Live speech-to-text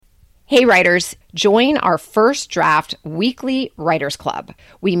Hey writers, join our First Draft weekly writers club.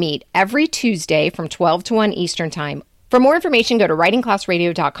 We meet every Tuesday from 12 to 1 Eastern Time. For more information, go to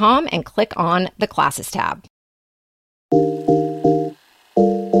writingclassradio.com and click on the Classes tab.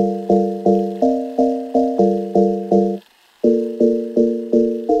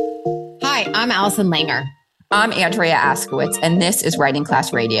 Hi, I'm Allison Langer. I'm Andrea Askowitz, and this is Writing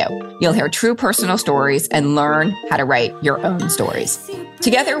Class Radio. You'll hear true personal stories and learn how to write your own stories.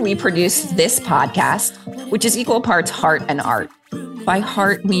 Together, we produce this podcast, which is equal parts heart and art. By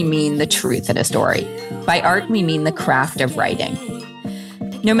heart, we mean the truth in a story. By art, we mean the craft of writing.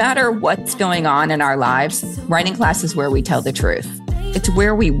 No matter what's going on in our lives, writing class is where we tell the truth. It's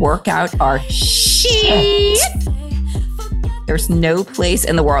where we work out our shit. There's no place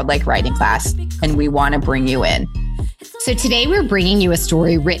in the world like writing class, and we want to bring you in. So today we're bringing you a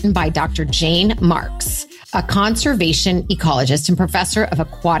story written by Dr. Jane Marks, a conservation ecologist and professor of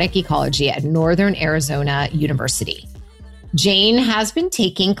aquatic ecology at Northern Arizona University. Jane has been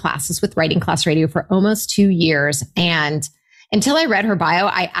taking classes with Writing Class Radio for almost 2 years, and until I read her bio,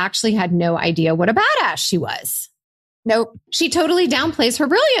 I actually had no idea what a badass she was. Nope. She totally downplays her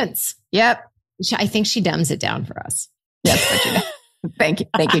brilliance. Yep. I think she dumbs it down for us. Yes, but you know. Thank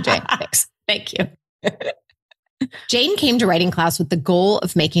you, Jane. Thanks. Thank you. Jane came to writing class with the goal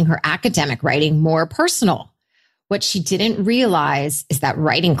of making her academic writing more personal. What she didn't realize is that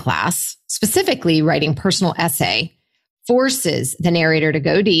writing class, specifically writing personal essay, forces the narrator to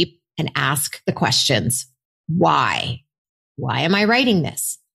go deep and ask the questions. Why? Why am I writing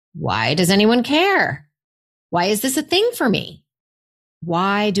this? Why does anyone care? Why is this a thing for me?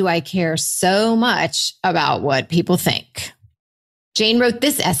 Why do I care so much about what people think? Jane wrote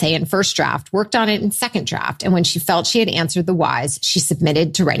this essay in first draft, worked on it in second draft, and when she felt she had answered the whys, she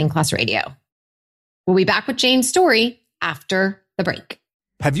submitted to Writing Class Radio. We'll be back with Jane's story after the break.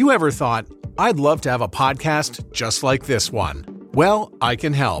 Have you ever thought, I'd love to have a podcast just like this one? Well, I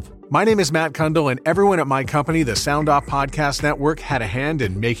can help. My name is Matt Kundle, and everyone at my company, the Sound Off Podcast Network, had a hand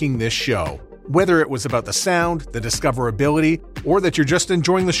in making this show. Whether it was about the sound, the discoverability, or that you're just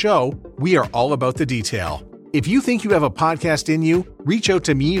enjoying the show, we are all about the detail. If you think you have a podcast in you, reach out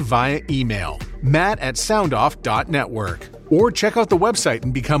to me via email, matt@soundoff.network, or check out the website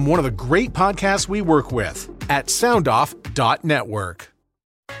and become one of the great podcasts we work with at soundoff.network.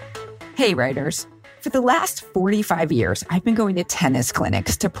 Hey, writers. For the last 45 years, I've been going to tennis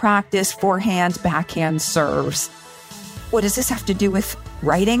clinics to practice forehand, backhand serves. What does this have to do with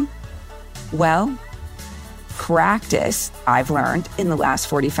writing? Well, practice, I've learned in the last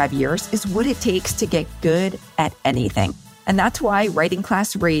 45 years, is what it takes to get good at anything. And that's why Writing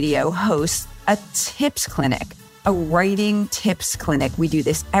Class Radio hosts a tips clinic, a writing tips clinic. We do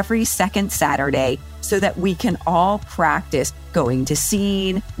this every second Saturday so that we can all practice going to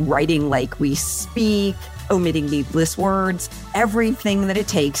scene, writing like we speak, omitting needless words, everything that it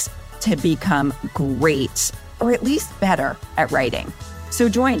takes to become great, or at least better at writing. So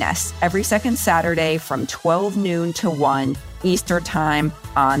join us every second Saturday from 12 noon to 1 Eastern Time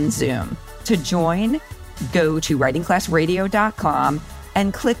on Zoom. To join, go to writingclassradio.com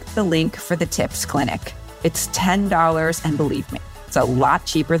and click the link for the tips clinic. It's $10, and believe me, it's a lot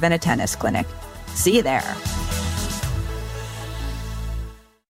cheaper than a tennis clinic. See you there.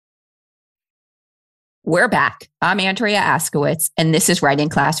 We're back. I'm Andrea Askowitz, and this is Writing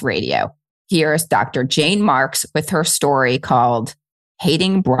Class Radio. Here's Dr. Jane Marks with her story called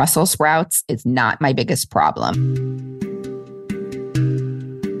Hating Brussels Sprouts is Not My Biggest Problem.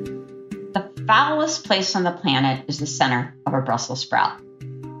 The foulest place on the planet is the center of a Brussels sprout.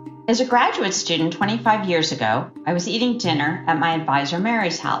 As a graduate student 25 years ago, I was eating dinner at my advisor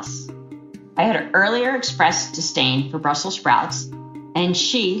Mary's house. I had earlier expressed disdain for Brussels sprouts, and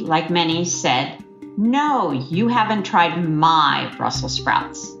she, like many, said, "No, you haven't tried my Brussels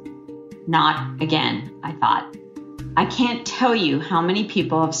sprouts." Not again, I thought. I can't tell you how many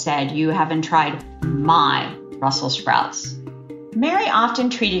people have said you haven't tried my Brussels sprouts. Mary often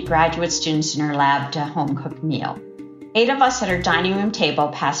treated graduate students in her lab to a home-cooked meal. 8 of us at her dining room table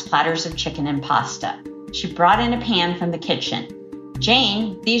passed platters of chicken and pasta. She brought in a pan from the kitchen.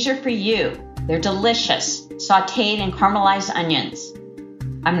 "Jane, these are for you. They're delicious, sautéed in caramelized onions."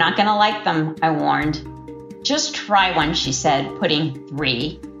 "I'm not going to like them," I warned. "Just try one," she said, putting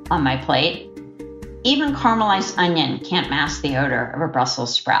 3 on my plate. Even caramelized onion can't mask the odor of a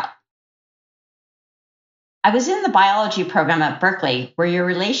Brussels sprout. I was in the biology program at Berkeley, where your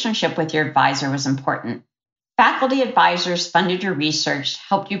relationship with your advisor was important. Faculty advisors funded your research,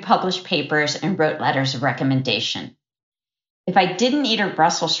 helped you publish papers, and wrote letters of recommendation. If I didn't eat her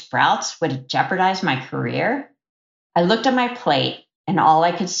Brussels sprouts, would it jeopardize my career? I looked at my plate and all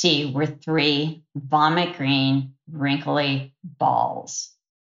I could see were 3 vomit green, wrinkly balls.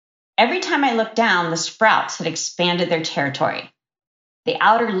 Every time I looked down, the sprouts had expanded their territory. The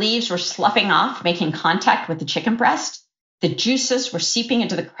outer leaves were sloughing off, making contact with the chicken breast. The juices were seeping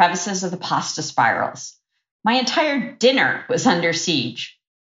into the crevices of the pasta spirals. My entire dinner was under siege.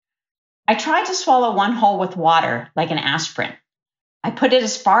 I tried to swallow one whole with water, like an aspirin. I put it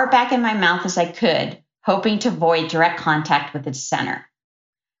as far back in my mouth as I could, hoping to avoid direct contact with its center.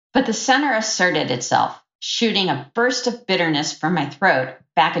 But the center asserted itself, shooting a burst of bitterness from my throat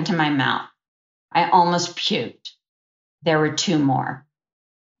back into my mouth. I almost puked. There were 2 more.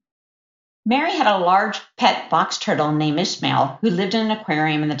 Mary had a large pet box turtle named Ishmael who lived in an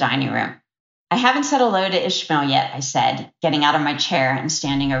aquarium in the dining room. I haven't said hello to Ishmael yet, I said, getting out of my chair and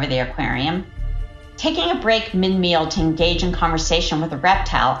standing over the aquarium. Taking a break mid-meal to engage in conversation with a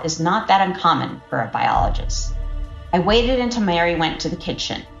reptile is not that uncommon for a biologist. I waited until Mary went to the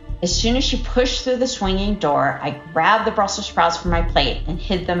kitchen. As soon as she pushed through the swinging door, I grabbed the Brussels sprouts from my plate and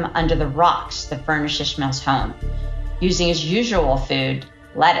hid them under the rocks that furnished Ishmael's home, using his usual food,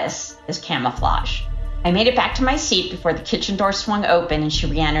 lettuce, as camouflage. I made it back to my seat before the kitchen door swung open and she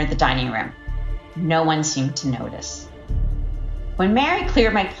re-entered the dining room. No one seemed to notice. When Mary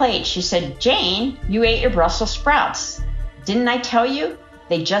cleared my plate, she said, "Jane, you ate your Brussels sprouts. Didn't I tell you?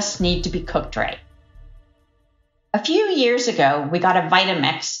 They just need to be cooked right." A few years ago, we got a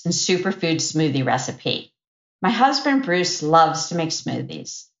Vitamix and superfood smoothie recipe. My husband, Bruce, loves to make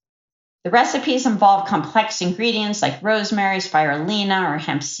smoothies. The recipes involve complex ingredients like rosemary, spirulina, or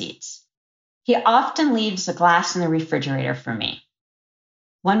hemp seeds. He often leaves a glass in the refrigerator for me.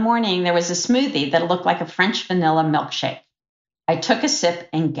 One morning, there was a smoothie that looked like a French vanilla milkshake. I took a sip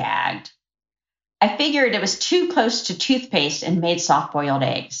and gagged. I figured it was too close to toothpaste and made soft-boiled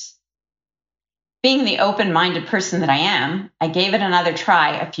eggs. Being the open-minded person that I am, I gave it another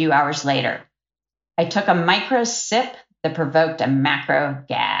try a few hours later. I took a micro sip that provoked a macro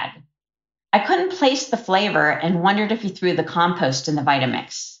gag. I couldn't place the flavor and wondered if he threw the compost in the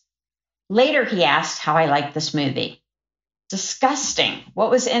Vitamix. Later, he asked how I liked the smoothie. Disgusting.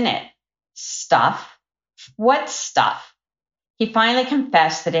 What was in it? Stuff. What stuff? He finally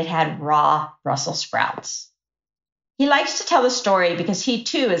confessed that it had raw Brussels sprouts. He likes to tell the story because he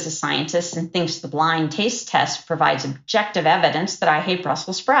too is a scientist and thinks the blind taste test provides objective evidence that I hate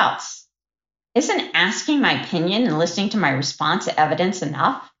Brussels sprouts. Isn't asking my opinion and listening to my response evidence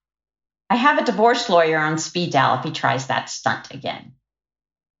enough? I have a divorce lawyer on speed dial if he tries that stunt again.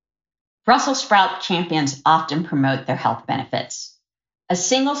 Brussels sprout champions often promote their health benefits. A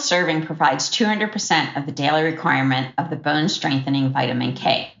single serving provides 200% of the daily requirement of the bone-strengthening vitamin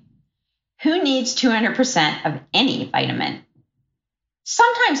K. Who needs 200% of any vitamin?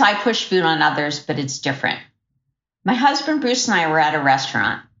 Sometimes I push food on others, but it's different. My husband Bruce and I were at a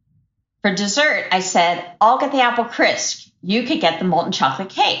restaurant. For dessert, I said, "I'll get the apple crisp. You could get the molten chocolate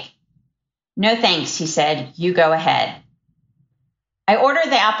cake." "No thanks," he said. "You go ahead." I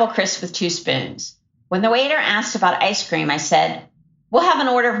ordered the apple crisp with 2 spoons. When the waiter asked about ice cream, I said, "We'll have an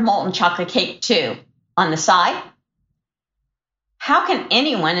order of molten chocolate cake too. On the side?" How can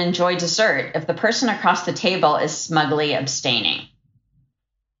anyone enjoy dessert if the person across the table is smugly abstaining?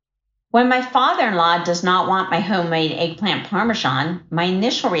 When my father-in-law does not want my homemade eggplant parmesan, my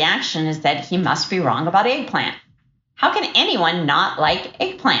initial reaction is that he must be wrong about eggplant. How can anyone not like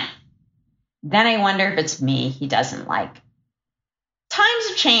eggplant? Then I wonder if it's me he doesn't like. Times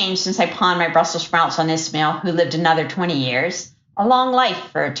have changed since I pawned my Brussels sprouts on Ishmael, who lived another 20 years, a long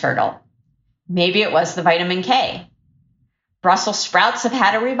life for a turtle. Maybe it was the vitamin K. Brussels sprouts have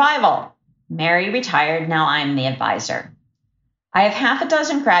had a revival. Mary retired, now I'm the advisor. I have half a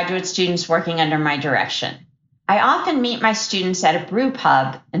dozen graduate students working under my direction. I often meet my students at a brew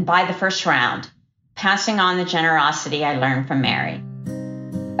pub and buy the first round, passing on the generosity I learned from Mary.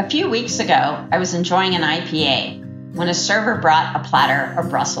 A few weeks ago, I was enjoying an IPA when a server brought a platter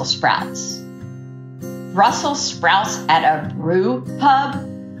of Brussels sprouts. Brussels sprouts at a brew pub?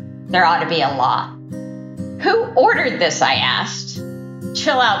 There ought to be a law. "Who ordered this?" I asked.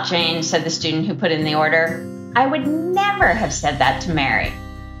 "Chill out, Jane," said the student who put in the order. I would never have said that to Mary.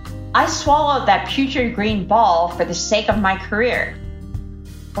 I swallowed that putrid green ball for the sake of my career.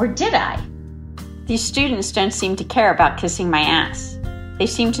 Or did I? These students don't seem to care about kissing my ass. They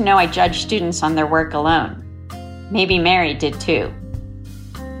seem to know I judge students on their work alone. Maybe Mary did too.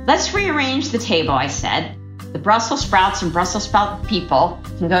 "Let's rearrange the table," I said. "The Brussels sprouts and Brussels sprout people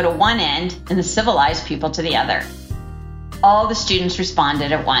can go to one end and the civilized people to the other." All the students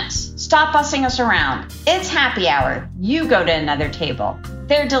responded at once. "Stop bussing us around. It's happy hour. You go to another table.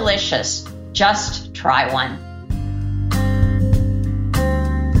 They're delicious. Just try one."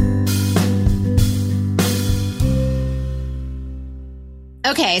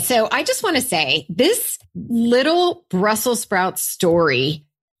 Okay, so I just want to say this little Brussels sprout story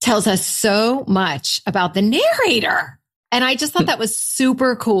tells us so much about the narrator. And I just thought that was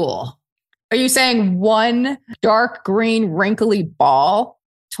super cool. Are you saying one dark green wrinkly ball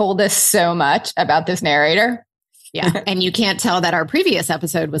told us so much about this narrator? Yeah. And you can't tell that our previous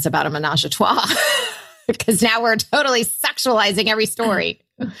episode was about a menage a trois because now we're totally sexualizing every story.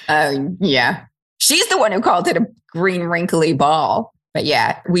 Yeah. She's the one who called it a green wrinkly ball. But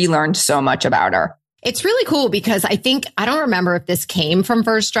yeah, we learned so much about her. It's really cool because I don't remember if this came from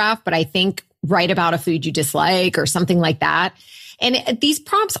First Draft, but I think write about a food you dislike or something like that. And these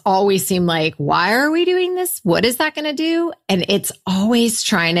prompts always seem like, why are we doing this? What is that going to do? And it's always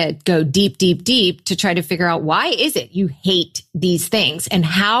trying to go deep, deep, deep to try to figure out why is it you hate these things? And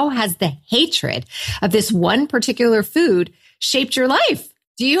how has the hatred of this one particular food shaped your life?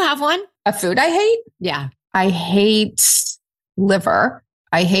 Do you have one? A food I hate? Yeah. I hate liver.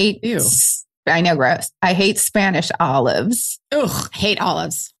 I hate... Ew. I know, gross. I hate Spanish olives. Ugh, hate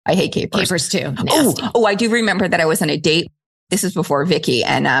olives. I hate capers. Capers too. Nasty. Oh, I do remember that I was on a date. This is before Vicky,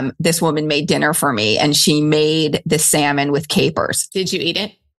 and this woman made dinner for me, and she made the salmon with capers. Did you eat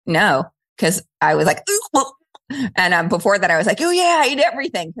it? No, because I was like, ooh. And before that, I was like, oh yeah, I eat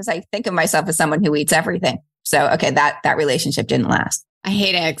everything because I think of myself as someone who eats everything. So okay, that relationship didn't last. I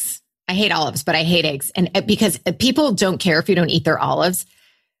hate eggs. I hate olives, but I hate eggs, and because people don't care if you don't eat their olives.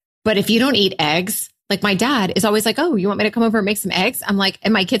 But if you don't eat eggs, like my dad is always like, oh, you want me to come over and make some eggs? I'm like,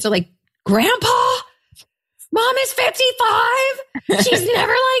 and my kids are like, Grandpa, Mom is 55. She's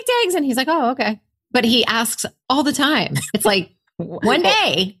never liked eggs. And he's like, oh, okay. But he asks all the time. It's like one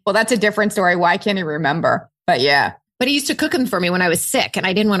day. Well, that's a different story. Why can't he remember? But yeah. But he used to cook them for me when I was sick and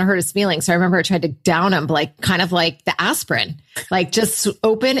I didn't want to hurt his feelings. So I remember I tried to down him kind of like the aspirin, like just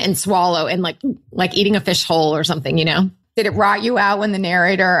open and swallow and like eating a fish whole or something, you know? Did it rot you out when the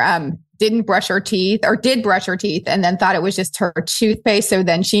narrator didn't brush her teeth or did brush her teeth and then thought it was just her toothpaste? So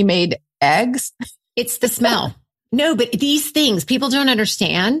then she made eggs? It's the smell. No, but these things people don't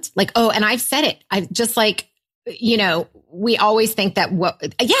understand. Like, oh, and I've said it. I've just like, you know, we always think that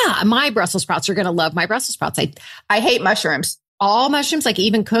my Brussels sprouts are going to love my Brussels sprouts. I hate mushrooms. All mushrooms, like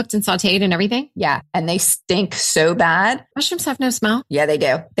even cooked and sauteed and everything. Yeah. And they stink so bad. Mushrooms have no smell. Yeah, they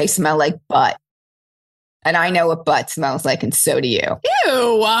do. They smell like butt. And I know what butt smells like, and so do you. Ew.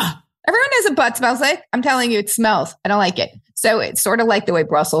 Everyone knows what butt smells like. I'm telling you, it smells. I don't like it. So it's sort of like the way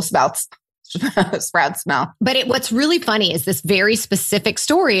Brussels sprouts smell. But what's really funny is this very specific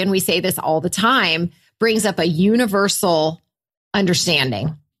story, and we say this all the time, brings up a universal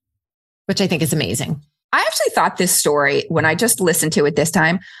understanding, which I think is amazing. I actually thought this story, when I just listened to it this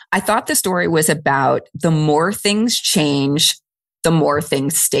time, I thought the story was about the more things change, the more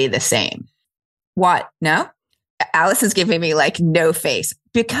things stay the same. What? No? Alice is giving me like no face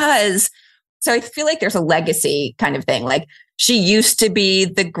so I feel like there's a legacy kind of thing. Like she used to be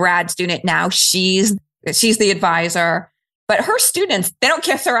the grad student. Now she's the advisor, but her students, they don't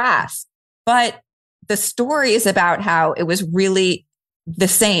kiss her ass. But the story is about how it was really the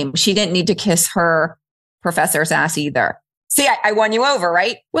same. She didn't need to kiss her professor's ass either. See, I won you over,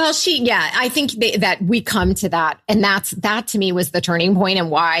 right? Well, I think that we come to that. And that to me was the turning point, and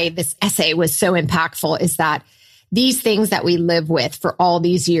why this essay was so impactful is that these things that we live with for all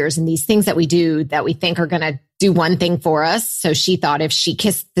these years and these things that we do that we think are going to do one thing for us. So she thought if she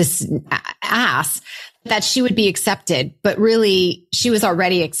kissed this ass, that she would be accepted, but really she was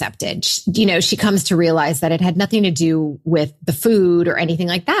already accepted. You know, she comes to realize that it had nothing to do with the food or anything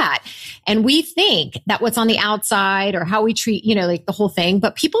like that. And we think that what's on the outside or how we treat, you know, like the whole thing,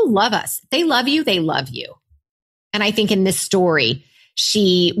 but people love us. They love you. They love you. And I think in this story,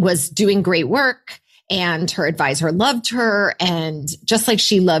 she was doing great work and her advisor loved her. And just like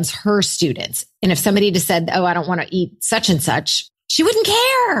she loves her students. And if somebody just said, oh, I don't want to eat such and such, she wouldn't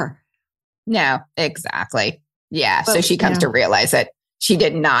care. No, exactly. Yeah. So she comes to realize that she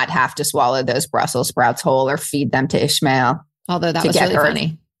did not have to swallow those Brussels sprouts whole or feed them to Ishmael. Although that was really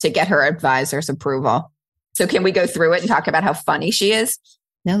funny. To get her advisor's approval. So can we go through it and talk about how funny she is?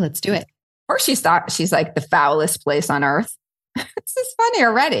 No, let's do it. First, she's like the foulest place on earth. This is funny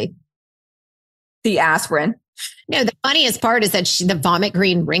already. The aspirin. No, the funniest part is that the vomit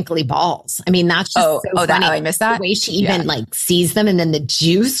green wrinkly balls. I mean, that's just so funny. I missed that. The way she even like sees them and then the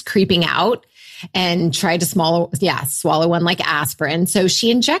juice creeping out and tried to swallow one like aspirin. So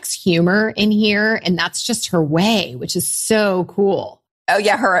she injects humor in here and that's just her way, which is so cool. Oh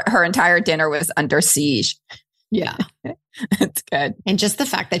yeah. Her entire dinner was under siege. Yeah. It's good. And just the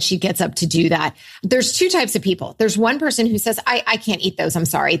fact that she gets up to do that. There's two types of people. There's one person who says, I can't eat those. I'm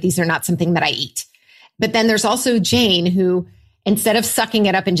sorry. These are not something that I eat. But then there's also Jane, who instead of sucking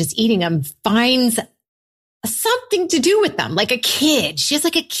it up and just eating them, finds something to do with them, like a kid. She has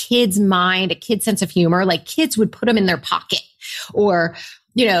like a kid's mind, a kid's sense of humor. Like kids would put them in their pocket or,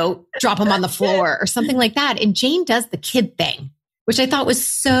 drop them on the floor or something like that. And Jane does the kid thing, which I thought was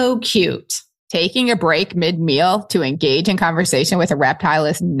so cute. Taking a break mid-meal to engage in conversation with a reptile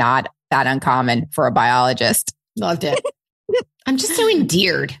is not that uncommon for a biologist. Loved it. I'm just so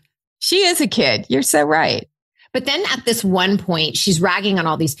endeared. She is a kid. You're so right. But then at this one point, she's ragging on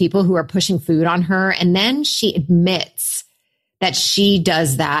all these people who are pushing food on her. And then she admits that she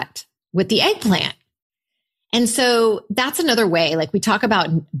does that with the eggplant. And so that's another way, like we talk about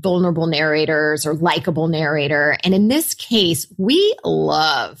vulnerable narrators or likable narrator. And in this case, we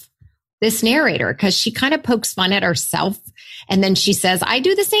love this narrator because she kind of pokes fun at herself. And then she says, I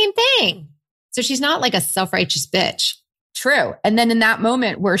do the same thing. So she's not like a self-righteous bitch. True. And then in that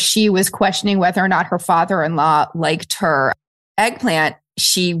moment where she was questioning whether or not her father-in-law liked her eggplant,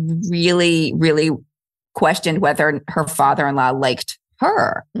 she really, really questioned whether her father-in-law liked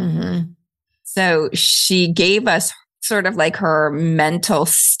her. Mm-hmm. So she gave us sort of like her mental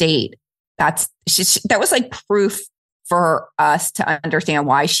state. That was like proof for us to understand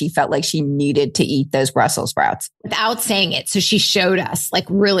why she felt like she needed to eat those Brussels sprouts. Without saying it. So she showed us, like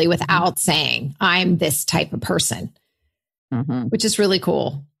really without saying, I'm this type of person. Mm-hmm. Which is really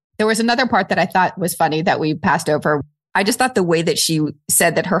cool. There was another part that I thought was funny that we passed over. I just thought the way that she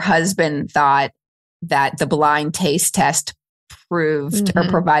said that her husband thought that the blind taste test proved or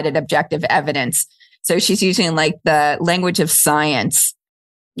provided objective evidence. So she's using like the language of science.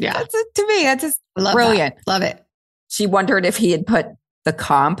 Yeah. To me, that's just brilliant. That. Love it. She wondered if he had put the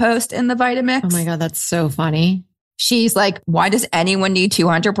compost in the Vitamix. Oh my God, that's so funny. She's like, why does anyone need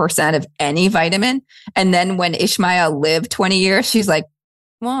 200% of any vitamin? And then when Ishmael lived 20 years, she's like,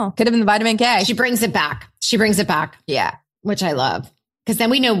 well, could have been the vitamin K. She brings it back. Yeah. Which I love. Because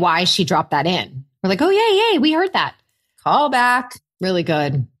then we know why she dropped that in. We're like, oh, yay, we heard that. Call back. Really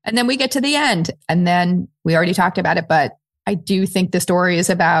good. And then we get to the end. And then we already talked about it, but I do think the story is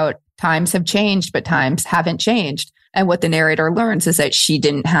about times have changed, but times haven't changed. And what the narrator learns is that she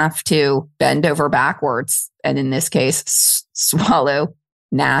didn't have to bend over backwards. And in this case, swallow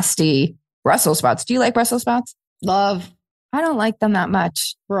nasty Brussels sprouts. Do you like Brussels sprouts? Love. I don't like them that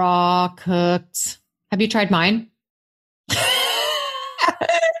much. Raw, cooked. Have you tried mine?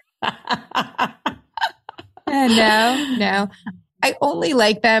 No. I only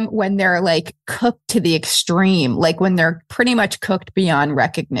like them when they're like cooked to the extreme, like when they're pretty much cooked beyond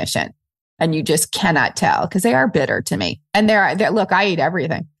recognition. And you just cannot tell because they are bitter to me. And they're look, I eat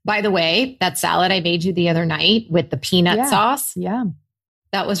everything. By the way, that salad I made you the other night with the peanut sauce. Yeah.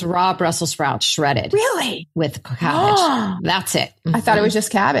 That was raw Brussels sprouts shredded. Really? With cabbage. That's it. Mm-hmm. I thought it was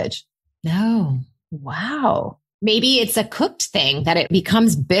just cabbage. No. Wow. Maybe it's a cooked thing that it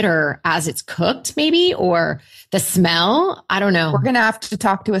becomes bitter as it's cooked, maybe, or the smell. I don't know. We're going to have to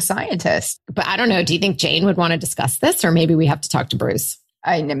talk to a scientist. But I don't know. Do you think Jane would want to discuss this? Or maybe we have to talk to Bruce?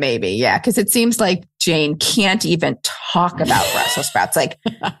 I know, maybe. Yeah. Because it seems like Jane can't even talk about Brussels sprouts. Like,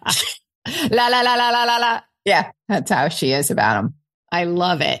 la, la, la, la, la, la, la. Yeah. That's how she is about them. I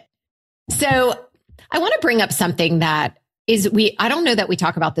love it. So I want to bring up something that I don't know that we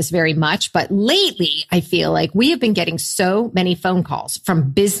talk about this very much, but lately I feel like we have been getting so many phone calls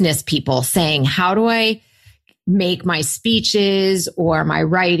from business people saying, how do I make my speeches or my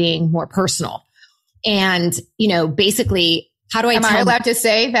writing more personal? And, basically, how do I Am I allowed to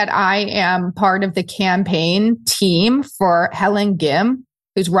say that I am part of the campaign team for Helen Gim,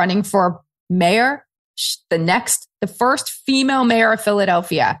 who's running for mayor, the first female mayor of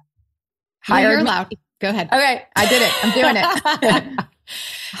Philadelphia? You're allowed. Go ahead. Okay, I did it. I'm doing it.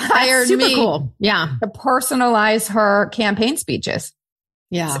 Hired super me cool. Yeah. to personalize her campaign speeches.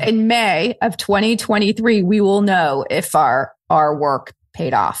 Yeah. So in May of 2023, we will know if our work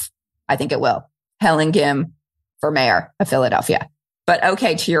paid off. I think it will. Helen Gim for mayor of Philadelphia. But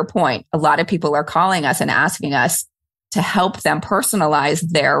okay, to your point, a lot of people are calling us and asking us to help them personalize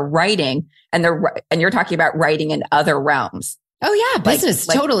their writing. And you're talking about writing in other realms. Oh yeah. Business.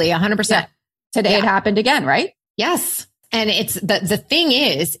 Totally. 100%. Yeah. Today it happened again, right? Yes. And it's the thing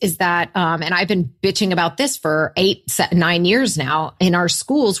is that, and I've been bitching about this for 9 years now. In our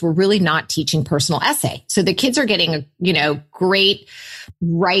schools, we're really not teaching personal essay. So the kids are getting, great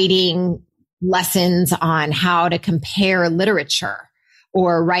writing lessons on how to compare literature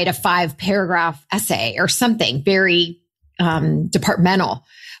or write a 5-paragraph essay or something very departmental.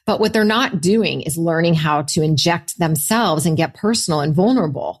 But what they're not doing is learning how to inject themselves and get personal and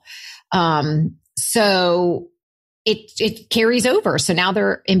vulnerable. So it carries over. So now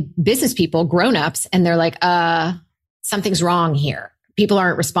they're in business people, grownups, and they're like, something's wrong here. People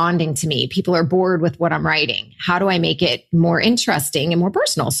aren't responding to me. People are bored with what I'm writing. How do I make it more interesting and more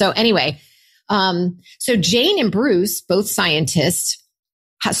personal? So anyway, so Jane and Bruce, both scientists,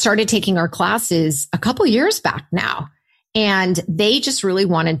 started taking our classes a couple years back now. And they just really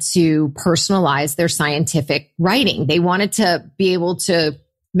wanted to personalize their scientific writing. They wanted to be able to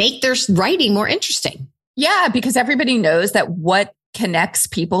make their writing more interesting. Yeah, because everybody knows that what connects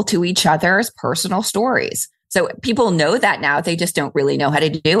people to each other is personal stories. So people know that now. They just don't really know how to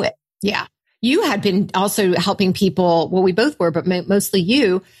do it. Yeah. You had been also helping people. Well, we both were, but mostly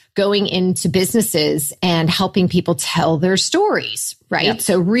you going into businesses and helping people tell their stories, right? Yep.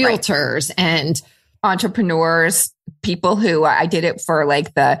 So realtors and entrepreneurs, people who I did it for,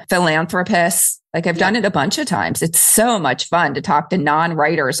 like the philanthropists. Like I've done it a bunch of times. It's so much fun to talk to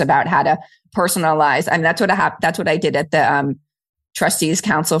non-writers about how to personalize. I mean, that's what I did at the Trustees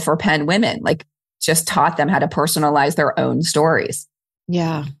Council for Penn Women. Like just taught them how to personalize their own stories.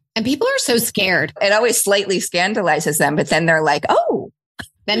 Yeah. And people are so scared. It always slightly scandalizes them, but then they're like, oh.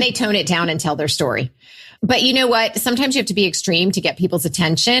 Then they tone it down and tell their story. But you know what? Sometimes you have to be extreme to get people's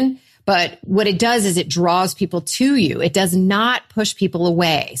attention. But what it does is it draws people to you. It does not push people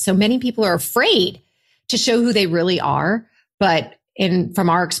away. So many people are afraid to show who they really are. But from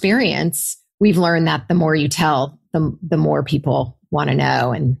our experience, we've learned that the more you tell, the more people want to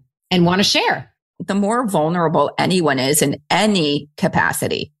know and want to share. The more vulnerable anyone is in any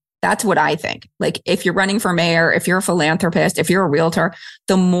capacity. That's what I think. Like if you're running for mayor, if you're a philanthropist, if you're a realtor,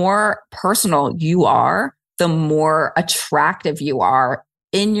 the more personal you are, the more attractive you are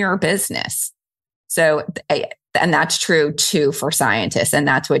in your business. So, and that's true too for scientists. And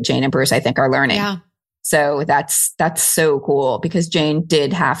that's what Jane and Bruce, I think, are learning. Yeah. So that's so cool because Jane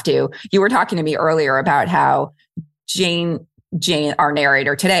did have to, you were talking to me earlier about how Jane, our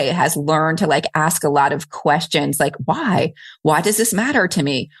narrator today, has learned to like ask a lot of questions like, why does this matter to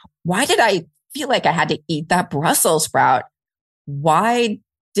me? Why did I feel like I had to eat that Brussels sprout? Why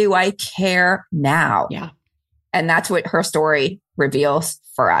do I care now? Yeah. And that's what her story reveals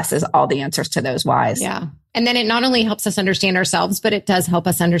for us, is all the answers to those whys. Yeah. And then it not only helps us understand ourselves, but it does help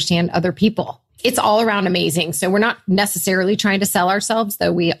us understand other people. It's all around amazing. So we're not necessarily trying to sell ourselves,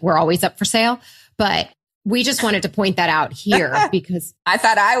 though we're always up for sale. But we just wanted to point that out here because I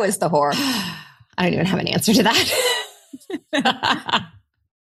thought I was the whore. I don't even have an answer to that.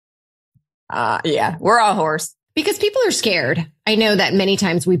 Yeah, we're all whores. Because people are scared. I know that many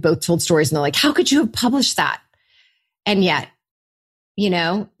times we both told stories and they're like, how could you have published that? And yet, you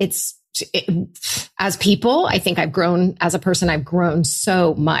know, as people, I think I've grown as a person. I've grown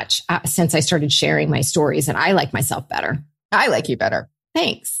so much since I started sharing my stories, and I like myself better. I like you better.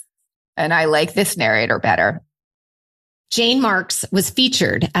 Thanks. And I like this narrator better. Jane Marks was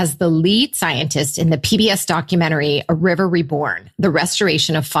featured as the lead scientist in the PBS documentary A River Reborn, The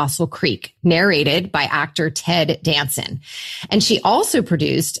Restoration of Fossil Creek, narrated by actor Ted Danson. And she also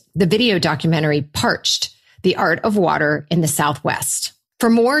produced the video documentary Parched, The Art of Water in the Southwest. For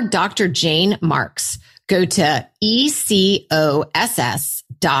more Dr. Jane Marks, go to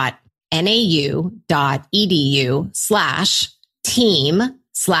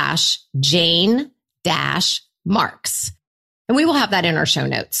And we will have that in our show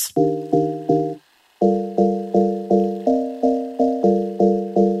notes.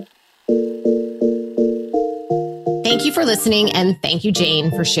 Thank you for listening, and thank you,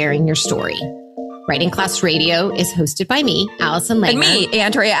 Jane, for sharing your story. Writing Class Radio is hosted by me, Allison Langer. And me,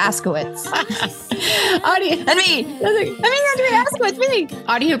 Andrea Askowitz. Andrea Askowitz, me.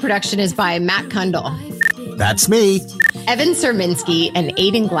 Audio production is by Matt Kundle. That's me. Evan Serminski and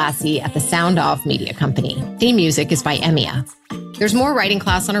Aidan Glassy at the Sound Off Media Company. Theme music is by Emia. There's more Writing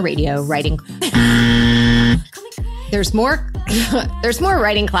Class on our radio. There's more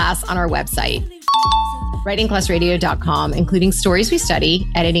Writing Class on our website, writingclassradio.com, including stories we study,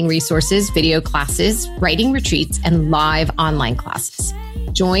 editing resources, video classes, writing retreats, and live online classes.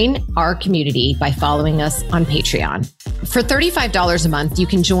 Join our community by following us on Patreon. For $35 a month, you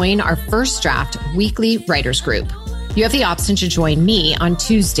can join our First Draft weekly writers group. You have the option to join me on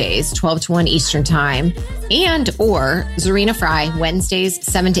Tuesdays, 12 to 1 Eastern Time, or Zarina Fry, Wednesdays,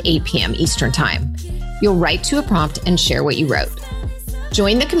 7 to 8 p.m. Eastern Time. You'll write to a prompt and share what you wrote.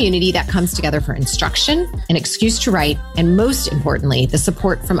 Join the community that comes together for instruction, an excuse to write, and most importantly, the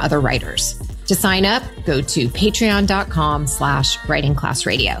support from other writers. To sign up, go to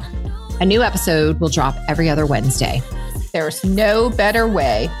patreon.com/writingclassradio. A new episode will drop every other Wednesday. There's no better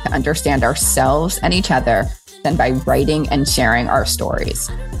way to understand ourselves and each other than by writing and sharing our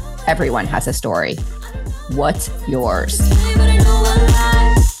stories. Everyone has a story. What's yours?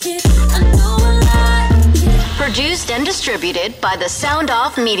 Produced and distributed by the Sound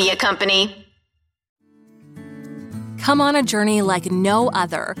Off Media Company. Come on a journey like no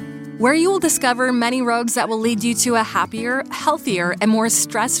other, where you will discover many roads that will lead you to a happier, healthier, and more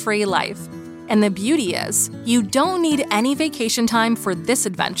stress-free life. And the beauty is, you don't need any vacation time for this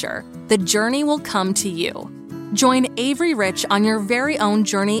adventure. The journey will come to you. Join Avery Rich on your very own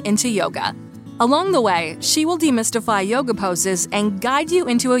journey into yoga. Along the way, she will demystify yoga poses and guide you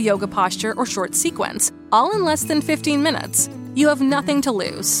into a yoga posture or short sequence, all in less than 15 minutes. You have nothing to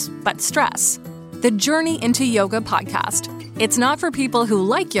lose but stress. The Journey into Yoga podcast. It's not for people who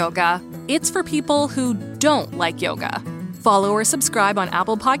like yoga, it's for people who don't like yoga. Follow or subscribe on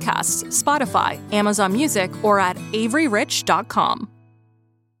Apple Podcasts, Spotify, Amazon Music, or at averyrich.com.